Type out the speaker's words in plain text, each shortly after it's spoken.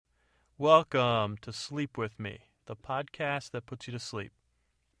Welcome to Sleep With Me, the podcast that puts you to sleep.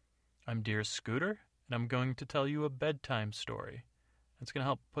 I'm Dearest Scooter, and I'm going to tell you a bedtime story. It's going to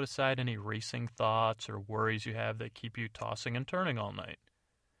help put aside any racing thoughts or worries you have that keep you tossing and turning all night.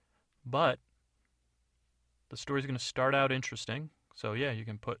 But the story's going to start out interesting, so yeah, you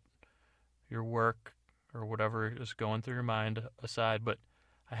can put your work or whatever is going through your mind aside, but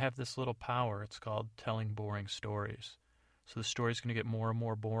I have this little power. It's called telling boring stories. So the story's going to get more and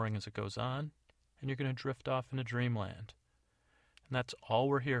more boring as it goes on, and you're going to drift off into dreamland. And that's all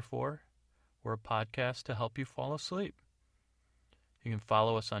we're here for. We're a podcast to help you fall asleep. You can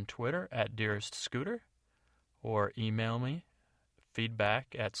follow us on Twitter at Dearest Scooter, or email me,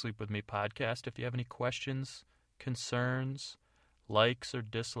 feedback at Sleep With Me Podcast, if you have any questions, concerns, likes or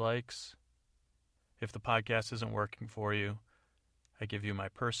dislikes. If the podcast isn't working for you, I give you my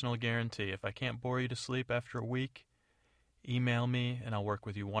personal guarantee. If I can't bore you to sleep after a week, email me and I'll work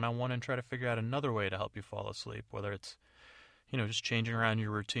with you one-on-one and try to figure out another way to help you fall asleep, whether it's, just changing around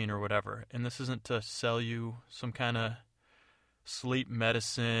your routine or whatever. And this isn't to sell you some kind of sleep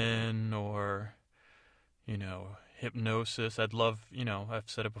medicine or, hypnosis. I'd love, I've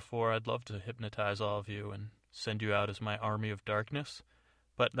said it before, I'd love to hypnotize all of you and send you out as my army of darkness.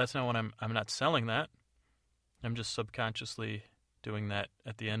 But that's not what I'm not selling that. I'm just subconsciously doing that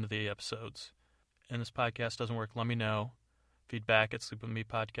at the end of the episodes. And this podcast doesn't work, let me know. Feedback at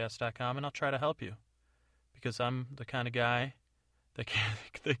sleepwithmepodcast.com, and I'll try to help you. Because I'm the kind of guy that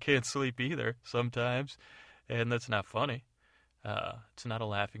can't sleep either sometimes, and that's not funny. It's not a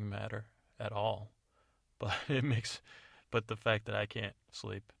laughing matter at all. But but the fact that I can't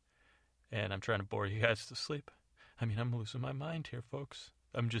sleep, and I'm trying to bore you guys to sleep. I'm losing my mind here, folks.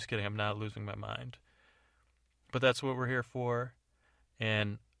 I'm just kidding, I'm not losing my mind. But that's what we're here for,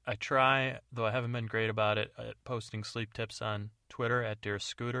 and I try, though I haven't been great about it, at posting sleep tips on Twitter at Dearest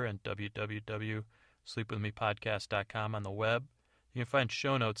Scooter and www.sleepwithmepodcast.com on the web. You can find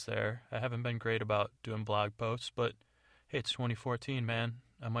show notes there. I haven't been great about doing blog posts, but hey, it's 2014, man.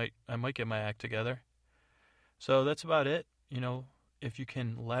 I might get my act together. So that's about it. If you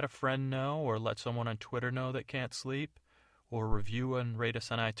can let a friend know or let someone on Twitter know that can't sleep, or review and rate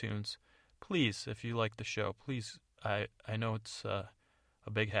us on iTunes, please, if you like the show, please. I know it's a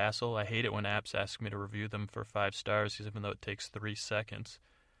big hassle. I hate it when apps ask me to review them for 5 stars, even though it takes 3 seconds.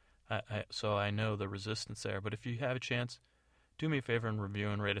 So I know the resistance there. But if you have a chance, do me a favor and review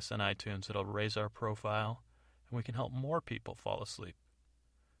and rate us on iTunes. It'll raise our profile, and we can help more people fall asleep.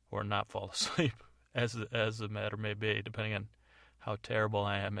 Or not fall asleep, as the matter may be, depending on how terrible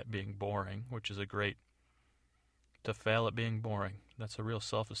I am at being boring, which is to fail at being boring. That's a real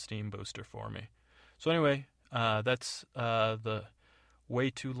self-esteem booster for me. So anyway, that's the way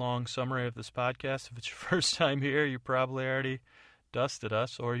too long summary of this podcast. If it's your first time here, you probably already dusted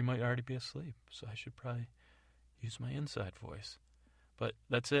us, or you might already be asleep. So I should probably use my inside voice. But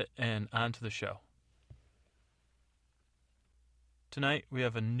that's it, and on to the show. Tonight we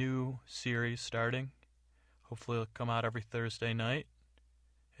have a new series starting. Hopefully it'll come out every Thursday night.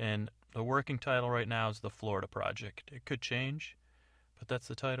 And the working title right now is The Florida Project. It could change, but that's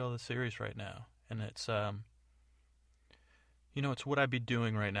the title of the series right now. And it's it's what I'd be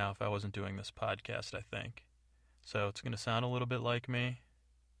doing right now if I wasn't doing this podcast, I think. So it's going to sound a little bit like me,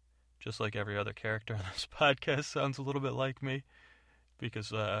 just like every other character on this podcast sounds a little bit like me,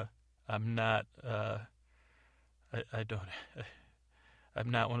 because I'm not, I'm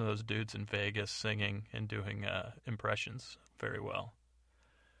not one of those dudes in Vegas singing and doing impressions very well.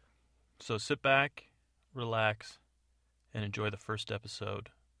 So sit back, relax, and enjoy the first episode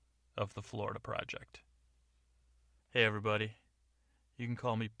of The Florida Project. Hey everybody, you can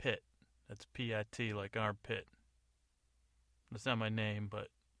call me Pitt. That's P-I-T, like armpit. That's not my name, but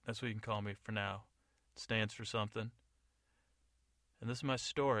that's what you can call me for now. It stands for something. And this is my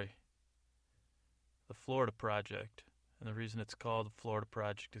story, The Florida Project. And the reason it's called The Florida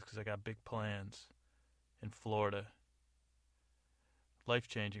Project is because I got big plans in Florida.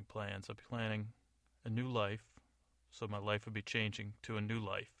 Life-changing plans. I'll be planning a new life, so my life would be changing to a new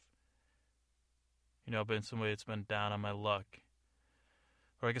life. I've been somebody that's been down on my luck.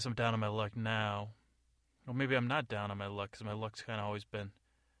 Or I guess I'm down on my luck now. Or maybe I'm not down on my luck, because my luck's kind of always been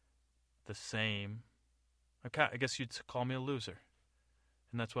the same. I guess you'd call me a loser.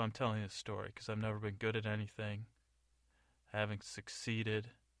 And that's why I'm telling this story, because I've never been good at anything. I haven't succeeded.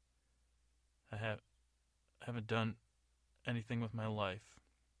 I haven't done anything with my life.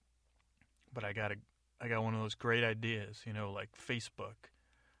 But I got one of those great ideas, like Facebook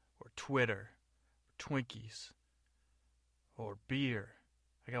or Twitter. Twinkies or beer.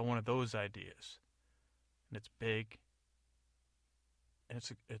 I got one of those ideas, and it's big, and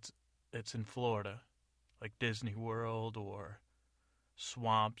it's in Florida, like Disney World or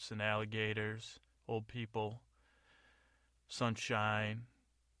swamps and alligators, old people, sunshine,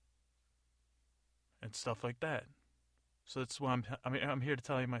 and stuff like that. So that's why I'm here to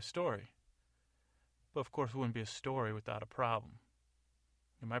tell you my story. But of course, it wouldn't be a story without a problem.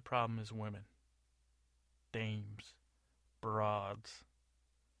 And my problem is women, dames, broads,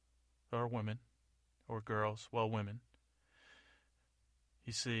 or women, or girls. Well, women.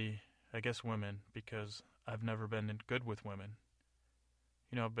 You see, I guess women, because I've never been good with women.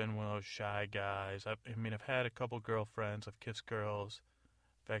 You know, I've been one of those shy guys. I've had a couple girlfriends. I've kissed girls.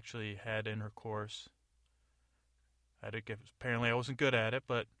 I've actually had intercourse. Apparently I wasn't good at it,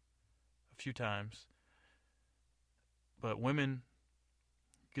 but a few times. But women,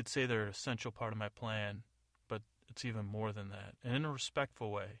 you could say they're an essential part of my plan, but it's even more than that. And in a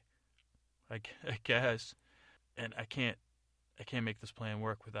respectful way, I guess. And I can't make this plan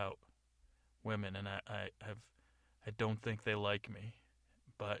work without women, and I don't think they like me.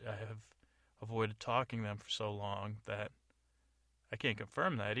 But I have avoided talking to them for so long that I can't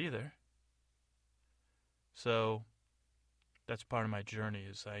confirm that either. So that's part of my journey,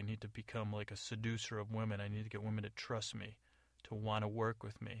 is I need to become like a seducer of women. I need to get women to trust me, to want to work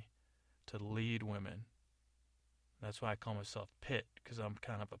with me, to lead women. That's why I call myself Pit, because I'm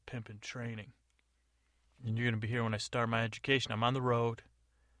kind of a pimp in training. And you're going to be here when I start my education. I'm on the road.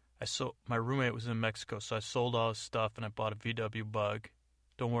 My roommate was in Mexico, so I sold all his stuff and I bought a VW Bug.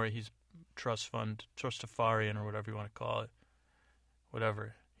 Don't worry, he's Trustafarian or whatever you want to call it.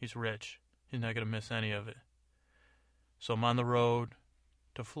 Whatever. He's rich. He's not going to miss any of it. So I'm on the road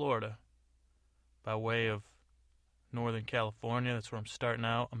to Florida by way of Northern California. That's where I'm starting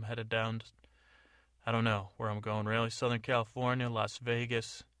out. I'm headed down to, I don't know where I'm going really. Southern California, Las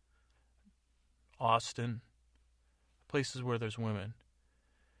Vegas, Austin, places where there's women.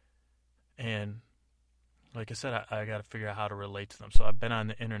 And like I said, I got to figure out how to relate to them. So I've been on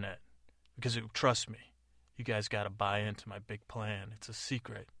the internet because, trust me, you guys got to buy into my big plan. It's a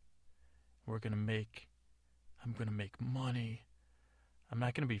secret. I'm going to make money. I'm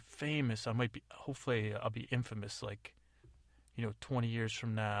not going to be famous. Hopefully I'll be infamous, 20 years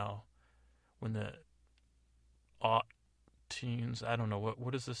from now when the teens, I don't know,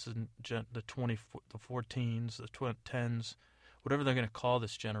 what is this, the 14s, the 10s, whatever they're going to call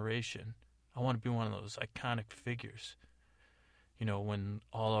this generation. I want to be one of those iconic figures. You know, when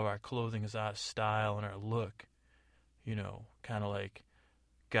all of our clothing is out of style and our look, kind of like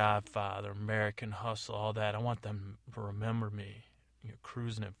Godfather, American Hustle, all that. I want them to remember me,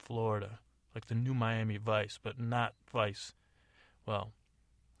 cruising in Florida, like the new Miami Vice, but not Vice. Well,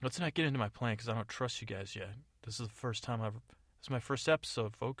 let's not get into my plan because I don't trust you guys yet. This is my first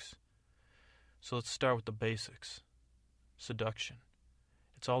episode, folks. So let's start with the basics. Seduction.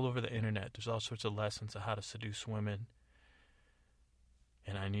 It's all over the internet. There's all sorts of lessons on how to seduce women.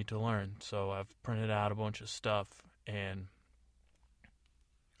 And I need to learn. So I've printed out a bunch of stuff, and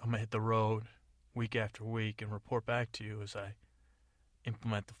I'm going to hit the road week after week and report back to you as I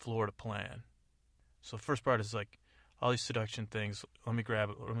implement the Florida plan. So the first part is all these seduction things. Let me grab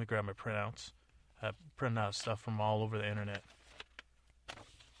my printouts. I printed out stuff from all over the internet.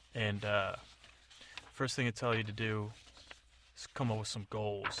 And first thing I tell you to do is come up with some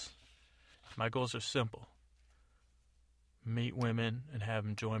goals. My goals are simple. Meet women and have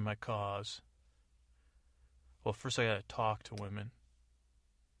them join my cause. Well, first I got to talk to women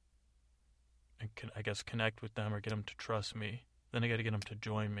and connect with them or get them to trust me. Then I got to get them to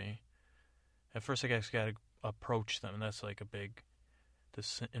join me. At first I got to approach them, and that's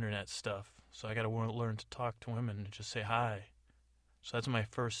this internet stuff. So I got to learn to talk to women and just say hi. So that's my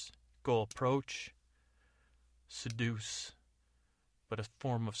first goal. Approach, seduce, but a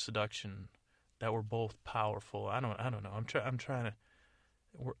form of seduction that we're both powerful. I don't know. I'm trying to.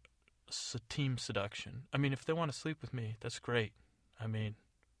 It's a team seduction. If they want to sleep with me, that's great.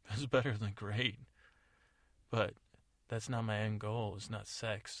 That's better than great. But that's not my end goal. It's not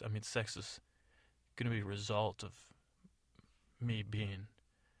sex. Sex is going to be a result of me being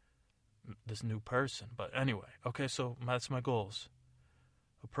this new person. But anyway, okay, so that's my goals.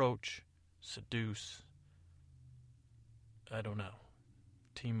 Approach, seduce,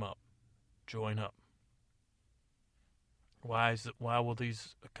 team up, join up. Why will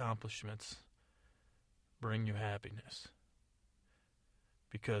these accomplishments bring you happiness?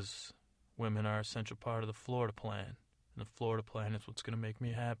 Because women are an essential part of the Florida plan. And the Florida plan is what's going to make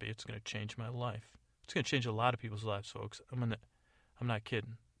me happy. It's going to change my life. It's going to change a lot of people's lives, folks. I'm not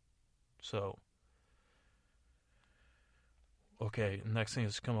kidding. So, okay, the next thing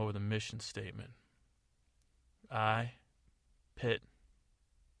is to come up with a mission statement. I, Pitt,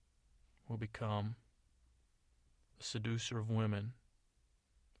 will become a seducer of women,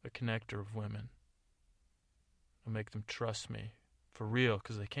 a connector of women. I'll make them trust me for real,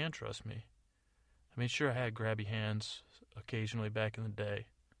 because they can trust me. I made sure I had grabby hands occasionally back in the day,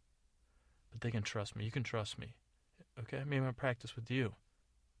 but they can trust me. You can trust me. Okay, maybe I'll practice with you.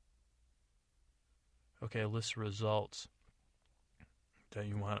 Okay, a list of results that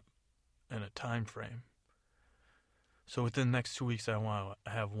you want in a time frame. So within the next 2 weeks, I want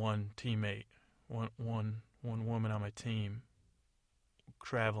to have one teammate, one woman on my team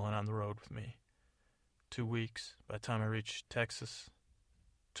traveling on the road with me. 2 weeks. By the time I reach Texas,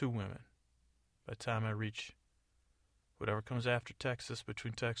 2 women. By the time I reach whatever comes after Texas,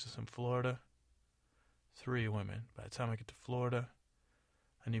 between Texas and Florida, 3 women. By the time I get to Florida,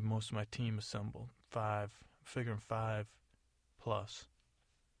 I need most of my team assembled. 5. I'm figuring 5 plus.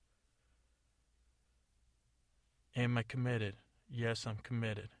 Am I committed? Yes, I'm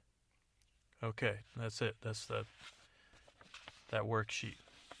committed. Okay, that's it. That's that worksheet.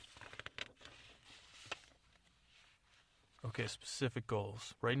 Okay, specific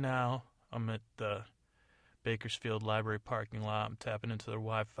goals. Right now, I'm at the Bakersfield Library parking lot. I'm tapping into their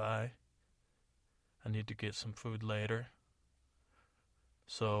Wi-Fi. I need to get some food later.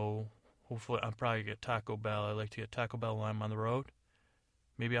 So, hopefully, I'm probably going to get Taco Bell. I like to get Taco Bell while I'm on the road.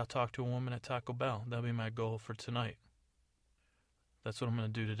 Maybe I'll talk to a woman at Taco Bell. That'll be my goal for tonight. That's what I'm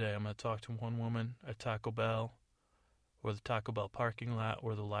going to do today. I'm going to talk to one woman at Taco Bell, or the Taco Bell parking lot,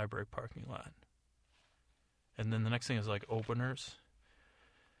 or the library parking lot. And then the next thing is like openers.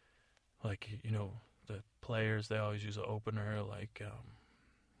 Like, the players, they always use an opener, like,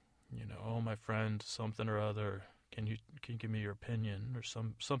 oh, my friend, something or other, can you give me your opinion, or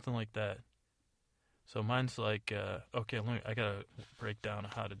something like that. So mine's like, okay, I got to break down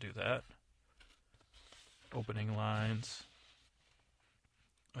how to do that. Opening lines.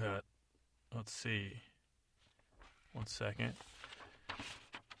 Let's see. 1 second.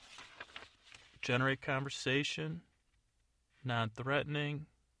 Generate conversation, non-threatening,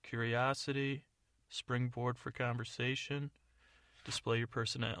 curiosity, springboard for conversation, display your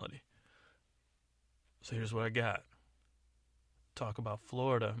personality. So here's what I got. Talk about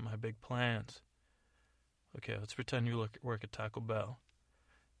Florida, my big plans. Okay, let's pretend you work at Taco Bell.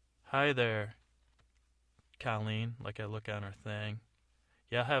 Hi there, Colleen, like I look on her thing.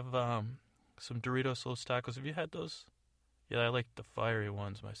 Yeah, I have some Doritos Los Tacos. Have you had those? Yeah, I like the fiery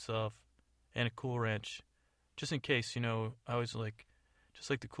ones myself. And a Cool Ranch. Just in case, I always just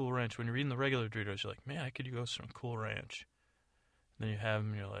like the Cool Ranch. When you're eating the regular Doritos, you're like, man, I could go some Cool Ranch. And then you have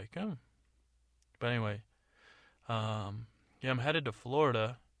them, and you're like, oh. But anyway, yeah, I'm headed to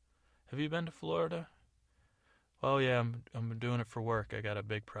Florida. Have you been to Florida? Well, yeah, I'm doing it for work. I got a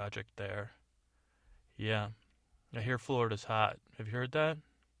big project there. Yeah, I hear Florida's hot. Have you heard that?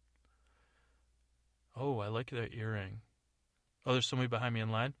 Oh, I like that earring. Oh, there's somebody behind me in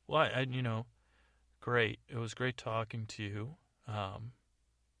line? Well, I great. It was great talking to you.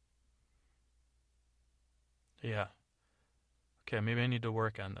 Yeah. Okay, maybe I need to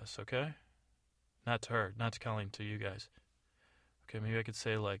work on this, okay? Not to her, not to Colleen, to you guys. Okay, maybe I could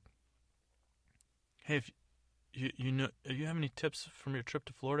say, like, hey, if you have any tips from your trip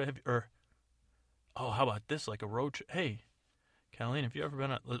to Florida? How about this, like a road trip? Hey, Colleen, have you ever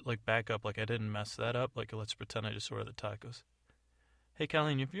been back up, like I didn't mess that up? Like, let's pretend I just ordered the tacos. Hey,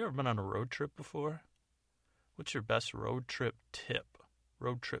 Colleen, have you ever been on a road trip before? What's your best road trip tip?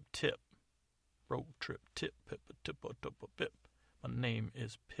 Road trip tip. Road trip tip. Pip, tip, tip, pip. My name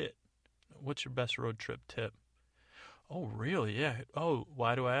is Pitt. What's your best road trip tip? Oh, really? Yeah. Oh,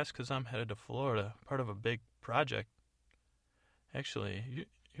 why do I ask? Because I'm headed to Florida, part of a big project. Actually,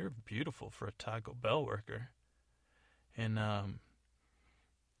 you're beautiful for a Taco Bell worker. And, I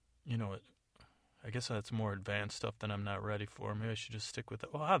guess that's more advanced stuff that I'm not ready for. Maybe I should just stick with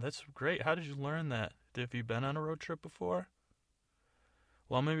it. Wow, that's great. How did you learn that? Have you been on a road trip before?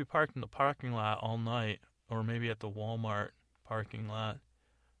 Well, I'm maybe parked in the parking lot all night, or maybe at the Walmart parking lot.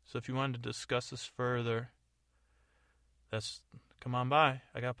 So if you wanted to discuss this further, come on by.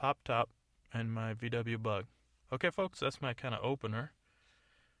 I got Pop Top and my VW Bug. Okay, folks, that's my kind of opener.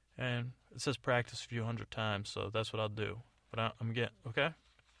 And it says practice a few hundred times, so that's what I'll do. But I'm getting, okay?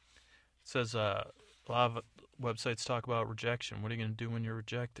 It says a lot of websites talk about rejection. What are you going to do when you're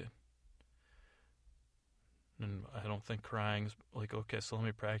rejected? And I don't think crying's like, okay, so let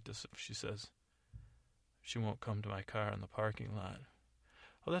me practice if she says she won't come to my car in the parking lot.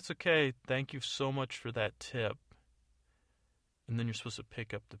 Oh, that's okay. Thank you so much for that tip. And then you're supposed to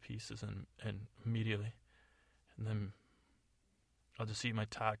pick up the pieces and immediately. And then I'll just eat my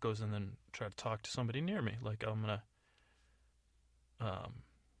tacos and then try to talk to somebody near me. Like I'm going to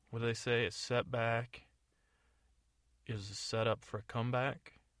what do they say? A setback is a setup for a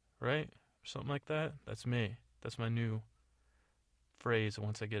comeback, right? Or something like that. That's me. That's my new phrase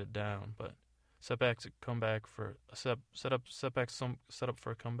once I get it down. But setback's a comeback for a setback some setup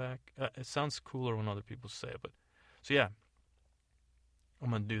for a comeback. It sounds cooler when other people say it, but so yeah,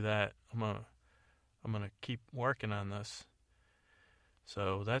 I'm gonna do that. I'm gonna keep working on this.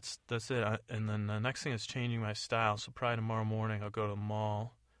 So that's it. And then the next thing is changing my style. So probably tomorrow morning I'll go to the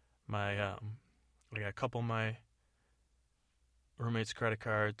mall. I got a couple of my roommate's credit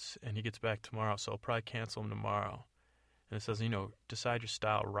cards, and he gets back tomorrow, so I'll probably cancel them tomorrow. And it says, decide your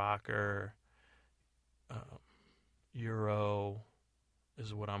style, rocker, Euro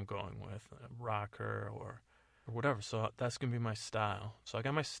is what I'm going with, rocker or whatever. So that's going to be my style. So I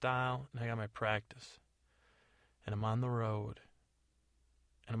got my style and I got my practice. And I'm on the road.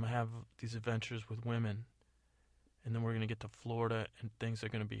 And I'm going to have these adventures with women. And then we're going to get to Florida and things are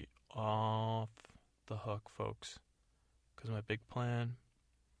going to be off the hook, folks. Because my big plan.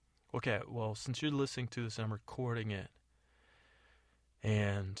 Okay, well, since you're listening to this and I'm recording it,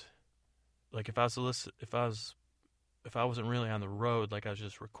 and like if I wasn't really on the road, like I was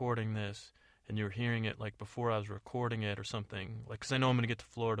just recording this, and you were hearing it like before I was recording it or something, like because I know I'm gonna get to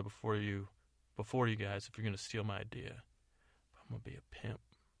Florida before you guys, if you're gonna steal my idea. But I'm gonna be a pimp.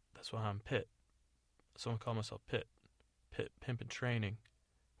 That's why I'm Pit. So I'm gonna call myself Pit, Pimp in Training.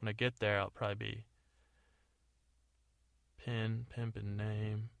 When I get there, I'll probably be Pimp in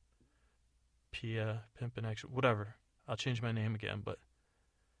Name, Pia, Pimp in Action, whatever. I'll change my name again, but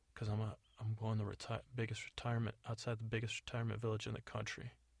because I'm going to biggest retirement outside the biggest retirement village in the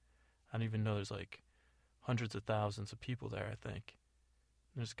country. I don't even know there's like hundreds of thousands of people there. I think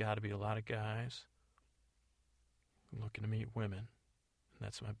there's got to be a lot of guys looking to meet women, and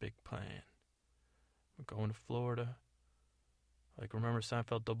that's my big plan. I'm going to Florida. Like, remember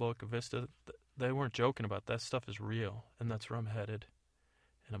Seinfeld Double Boca Vista? They weren't joking about that. Stuff is real, and that's where I'm headed.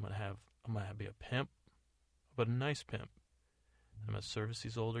 And I'm gonna be a pimp, but a nice pimp. And I'm gonna service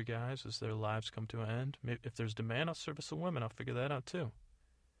these older guys as their lives come to an end. Maybe if there's demand, I'll service the women. I'll figure that out too.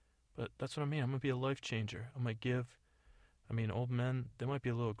 But that's what I mean. I'm gonna be a life changer. I'm gonna give. I mean, old men, they might be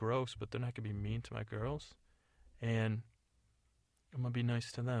a little gross, but they're not gonna be mean to my girls. And I'm gonna be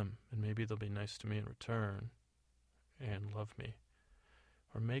nice to them, and maybe they'll be nice to me in return, and love me,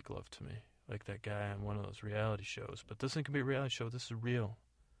 or make love to me, like that guy on one of those reality shows. But this isn't gonna be a reality show. This is real.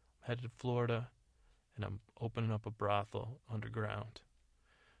 I'm headed to Florida, and I'm opening up a brothel underground.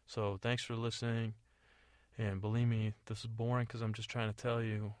 So thanks for listening. And believe me, this is boring because I'm just trying to tell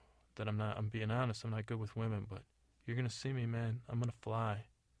you that I'm being honest. I'm not good with women, but you're gonna see me, man. I'm gonna fly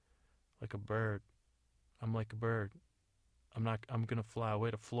like a bird. I'm like a bird. I'm gonna fly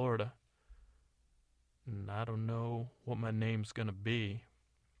away to Florida. And I don't know what my name's gonna be.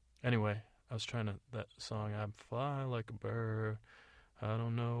 Anyway, I was trying to, that song, I fly like a bird. I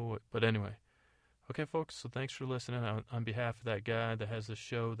don't know what, but anyway. Okay, folks, so thanks for listening. On behalf of that guy that has this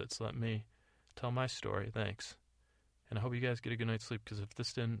show that's let me tell my story, thanks. And I hope you guys get a good night's sleep, because if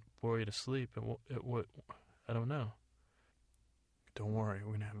this didn't bore you to sleep, it would, I don't know. Don't worry,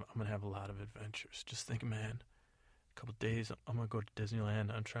 I'm gonna have a lot of adventures. Just think, man, a couple days, I'm gonna go to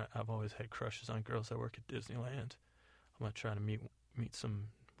Disneyland. I've always had crushes on girls that work at Disneyland. I'm gonna try to meet some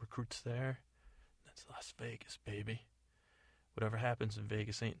recruits there. That's Las Vegas, baby. Whatever happens in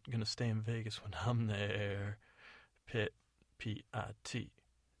Vegas ain't gonna stay in Vegas when I'm there. Pit, P-I-T,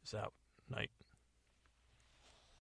 is out. Night.